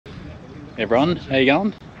Everyone, how you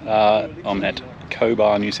going? I'm at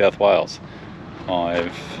Cobar, New South Wales.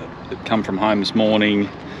 I've come from home this morning,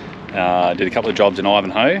 did a couple of jobs in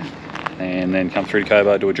Ivanhoe, and then come through to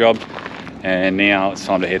Cobar, do a job, and now it's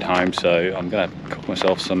time to head home. So I'm going to cook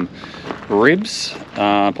myself some ribs,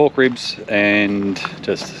 pork ribs, and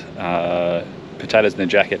just potatoes in a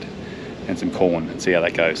jacket and some corn, and see how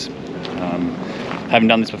that goes. Haven't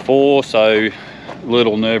done this before, so a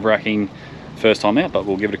little nerve-wracking first time out, but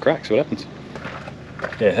we'll give it a crack, see what happens.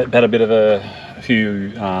 Yeah, had a bit of a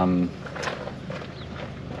few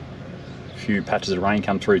patches of rain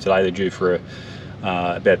come through today. They're due for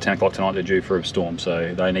about 10 o'clock tonight. They're due for a storm,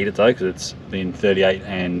 so they need it though, because it's been 38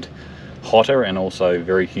 and hotter, and also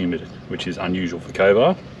very humid, which is unusual for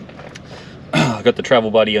Cobar. I've got the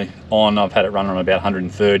travel buddy on. I've had it running on about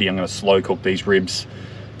 130. I'm going to slow cook these ribs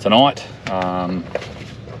tonight. There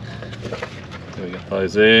we go,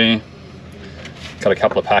 those there. Got a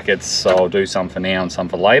couple of packets, so I'll do some for now and some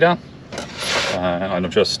for later. And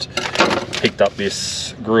I've just picked up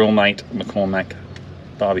this Grill Mate McCormack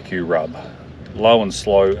barbecue rub, low and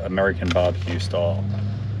slow American barbecue style.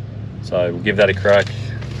 So we'll give that a crack.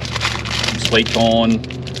 Some sweet corn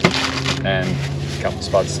and a couple of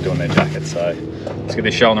spuds to do in their jacket. So let's get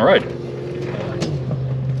this show on the road.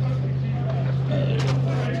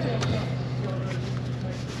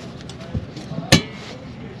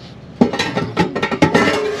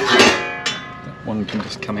 One can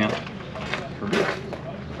just come out for a bit.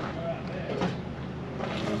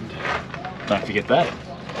 And don't forget that.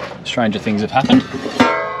 Stranger things have happened.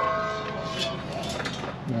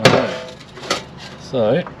 Righto.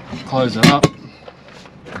 So, close it up.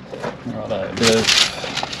 Righto, a bit of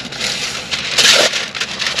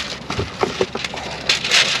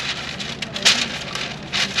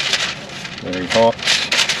very hot.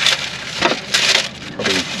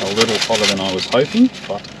 Probably a little hotter than I was hoping,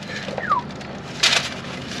 but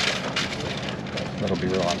that'll be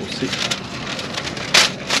right. We'll sit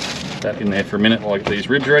that in there for a minute while I get these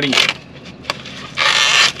ribs ready.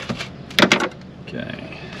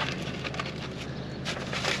 Okay.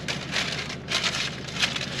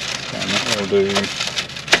 And that will do a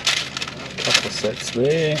couple of sets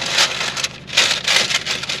there.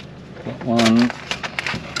 That one.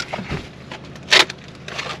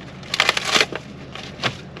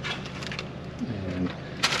 And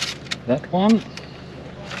that one.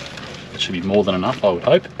 Should be more than enough, I would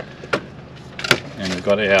hope. And we've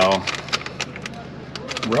got our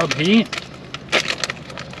rub here.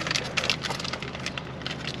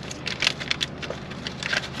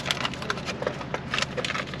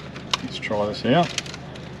 Let's try this out.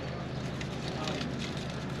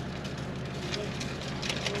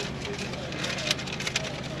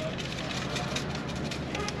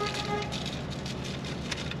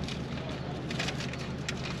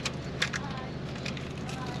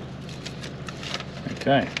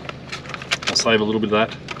 Okay, I'll save a little bit of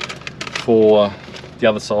that for the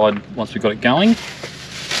other side once we've got it going.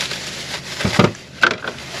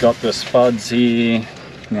 Got the spuds here.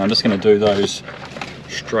 Now I'm just going to do those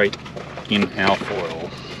straight in alfoil.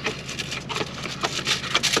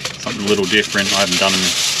 Something a little different. I haven't done them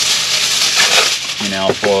in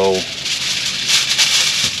alfoil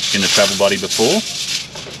in the Travel Buddy before.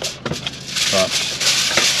 But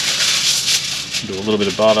do a little bit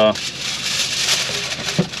of butter.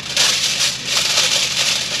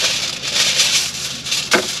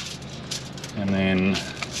 And then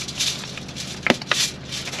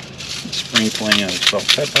sprinkling of salt,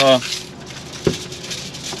 pepper,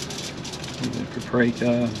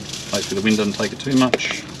 paprika. Hopefully the wind doesn't take it too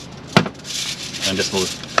much. And just a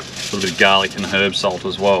little bit of garlic and herb salt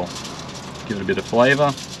as well. Give it a bit of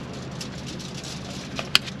flavour.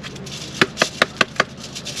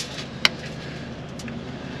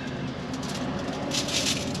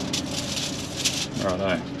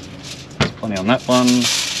 Righto. There's plenty on that one.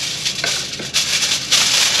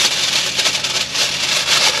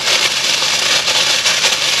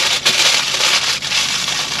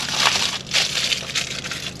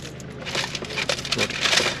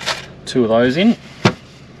 Two of those in,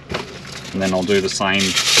 and then I'll do the same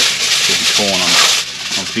with the corn.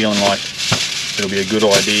 I'm feeling like it'll be a good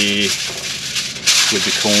idea with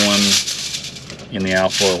the corn in the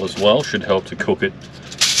alfoil as well. Should help to cook it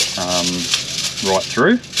right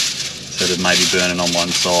through, instead of maybe burning on one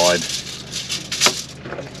side.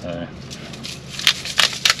 So.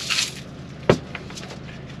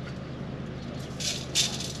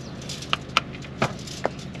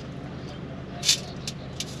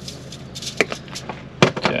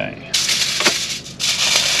 Okay.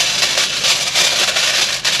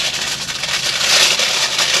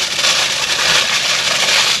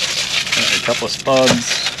 a couple of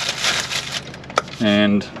spuds,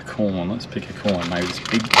 and a corn. Let's pick a corn. Maybe this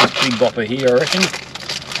big bopper here, I reckon.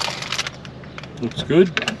 Looks good.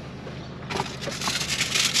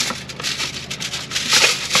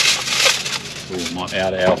 Oh, might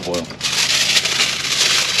out of alfoil.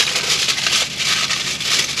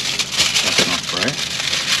 That's enough, bro.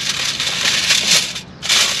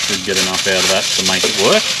 Should get enough out of that to make it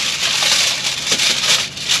work.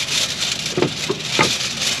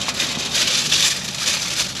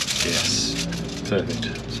 Yes, perfect.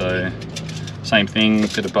 So, same thing,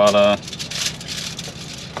 bit of butter.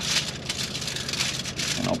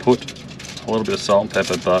 And I'll put a little bit of salt and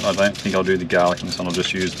pepper, but I don't think I'll do the garlic in this one. I'll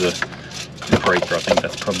just use the paprika. I think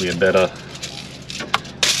that's probably a better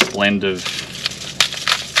blend of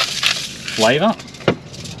flavour.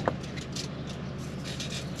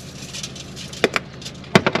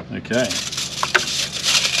 Okay.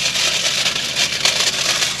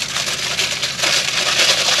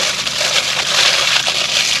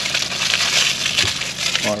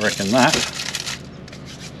 I reckon that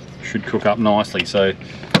should cook up nicely. So,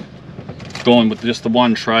 gone with just the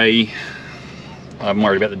one tray. I'm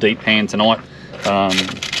worried about the deep pan tonight,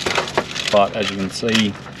 but as you can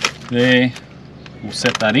see there, we'll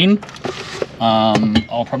set that in.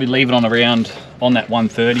 I'll probably leave it on around on that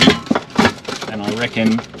 130, and I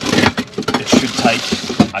reckon it should take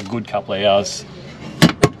a good couple of hours.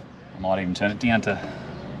 I might even turn it down to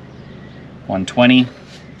 120,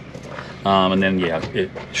 and then yeah, it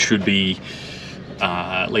should be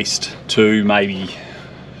at least 2, maybe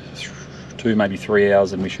 3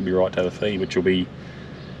 hours, and we should be right to have a feed, which will be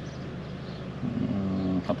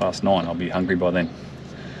 9:30. I'll be hungry by then.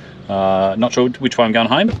 Not sure which way I'm going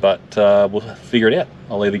home, but we'll figure it out.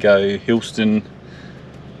 I'll either go Hillston,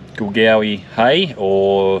 Gulgowie, Hay,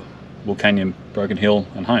 or Wilcannia, Broken Hill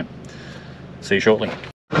and home. See you shortly.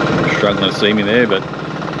 Struggling to see me there, but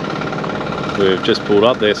we've just pulled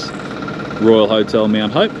up. There's Royal Hotel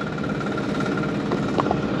Mount Hope.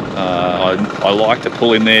 I like to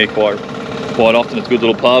pull in there quite often. It's a good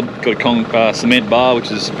little pub. Got a cement bar,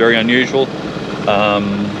 which is very unusual,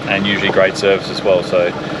 and usually great service as well.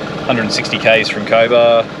 So 160 k's from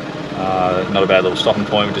Cobar, not a bad little stopping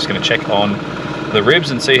point. We're just going to check on the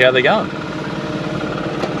ribs and see how they're going.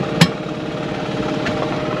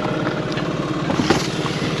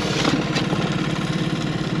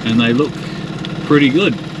 And they look pretty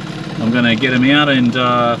good. I'm going to get them out and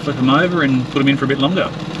flip them over and put them in for a bit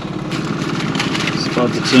longer.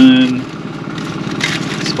 Spuds a turn.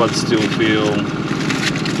 Spuds still feel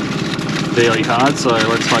fairly hard, so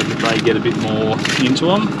let's hope that they get a bit more into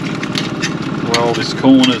them. Roll this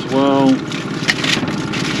corn as well.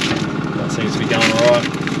 That seems to be going alright.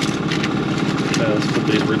 So let's put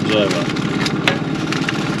these ribs over.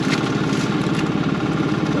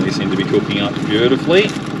 They seem to be cooking up beautifully.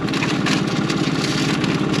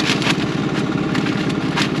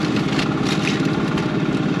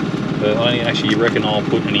 But I don't actually reckon I'll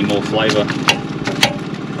put any more flavour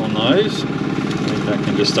on those. I think that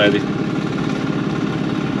can just stay there.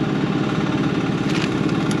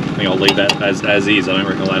 I think I'll leave that as is. I don't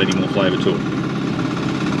reckon I'll add any more flavour to it.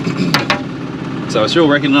 So I still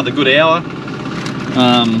reckon another good hour.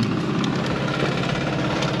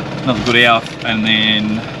 And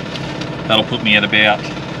then that'll put me at about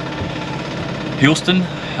Hillston.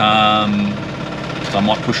 So I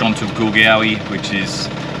might push on to Gulgowie, which is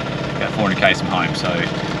about 400 k's from home. So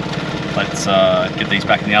let's get these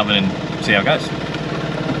back in the oven and see how it goes.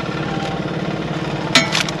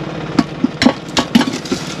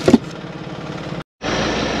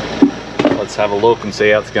 Let's have a look and see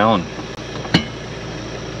how it's going.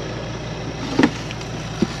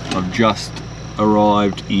 I've just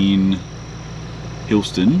arrived in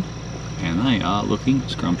Hillston and they are looking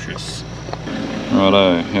scrumptious.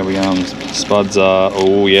 Righto, how we going? Spuds are,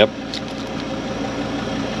 oh yep.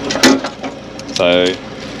 So,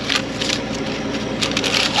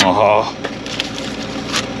 oh,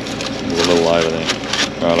 a little over there.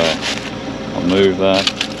 Righto, I'll move that.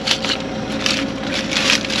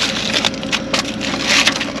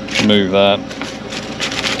 Move that.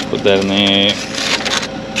 Put that in there.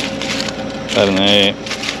 That in there.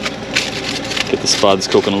 Get the spuds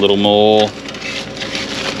cooking a little more.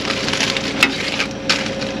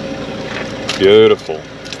 Beautiful.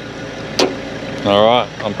 Alright,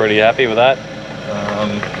 I'm pretty happy with that.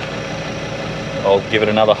 I'll give it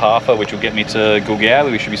another halfer, which will get me to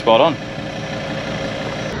Gulgowie. We should be spot on.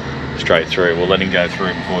 Straight through. We'll let him go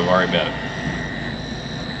through before we worry about it.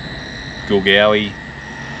 Gulgowie,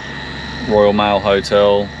 Royal Mail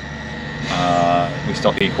Hotel. We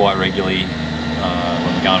stop here quite regularly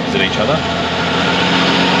when we go and visit each other.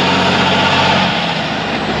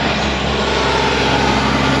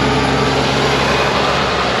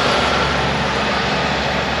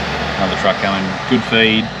 good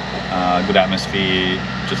feed, good atmosphere,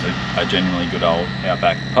 just a genuinely good old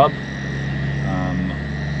outback pub.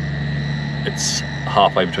 It's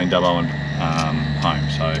halfway between Dubbo and home,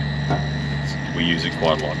 so we use it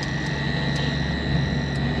quite a lot.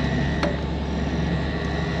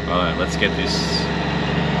 Right, let's get this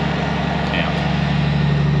count.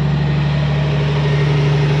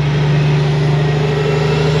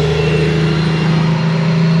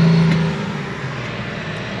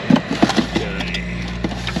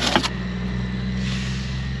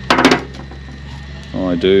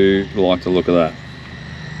 I do like the look of that.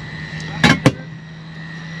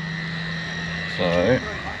 So,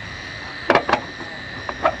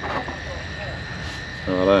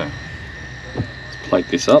 righto. Let's plate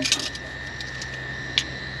this up. Some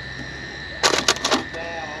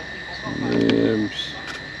ribs.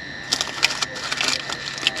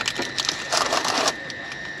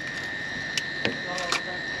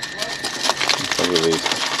 Let's have a look at these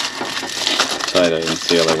potatoes and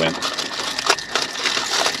see how they went.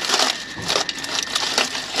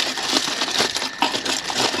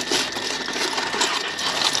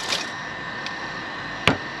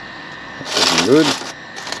 Good.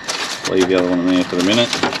 Leave the other one in there for the minute.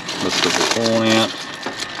 Let's get the corn out.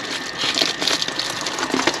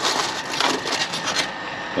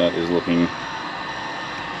 That is looking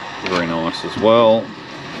very nice as well.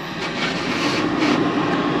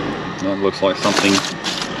 That looks like something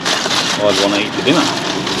I'd want to eat for dinner.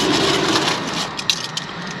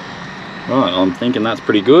 Right, I'm thinking that's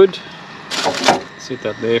pretty good. Sit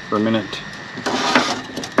that there for a minute.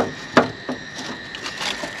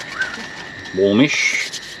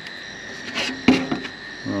 Warmish.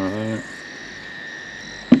 Right.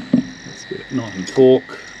 Let's get it knife and fork.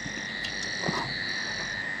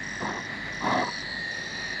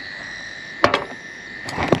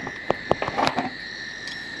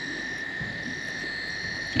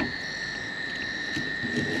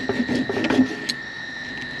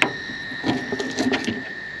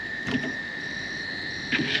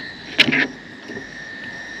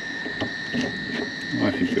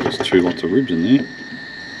 I think there was 2 lots of ribs in there.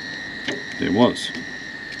 There was.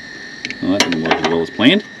 Well, that didn't work as well as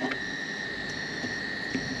planned.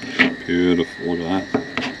 Beautiful, look at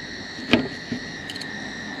that.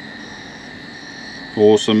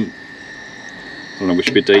 Awesome. I don't know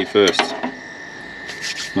which bit to eat first.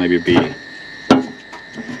 Maybe a beer.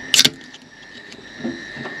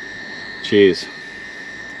 Cheers.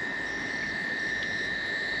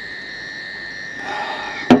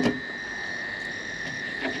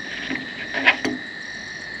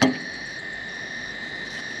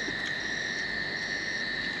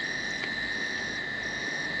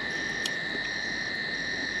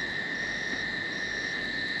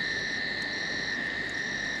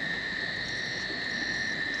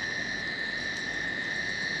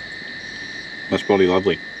 That's probably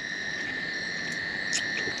lovely.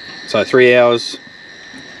 So 3 hours,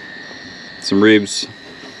 some ribs,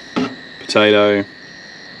 potato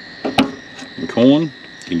and corn. You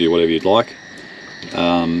can do whatever you'd like.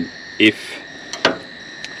 If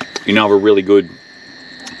you know of a really good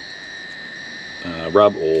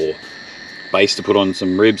rub or base to put on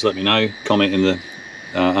some ribs, let me know. Comment in the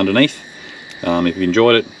underneath. If you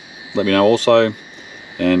enjoyed it, let me know also,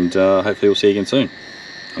 and hopefully we'll see you again soon.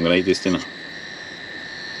 I'm going to eat this dinner.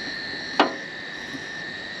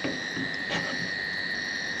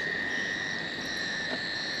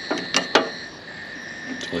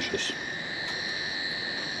 Delicious.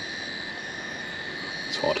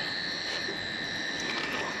 It's hot.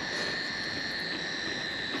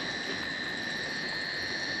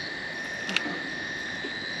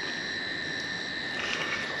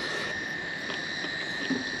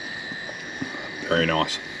 Very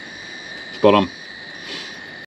nice. Spot on.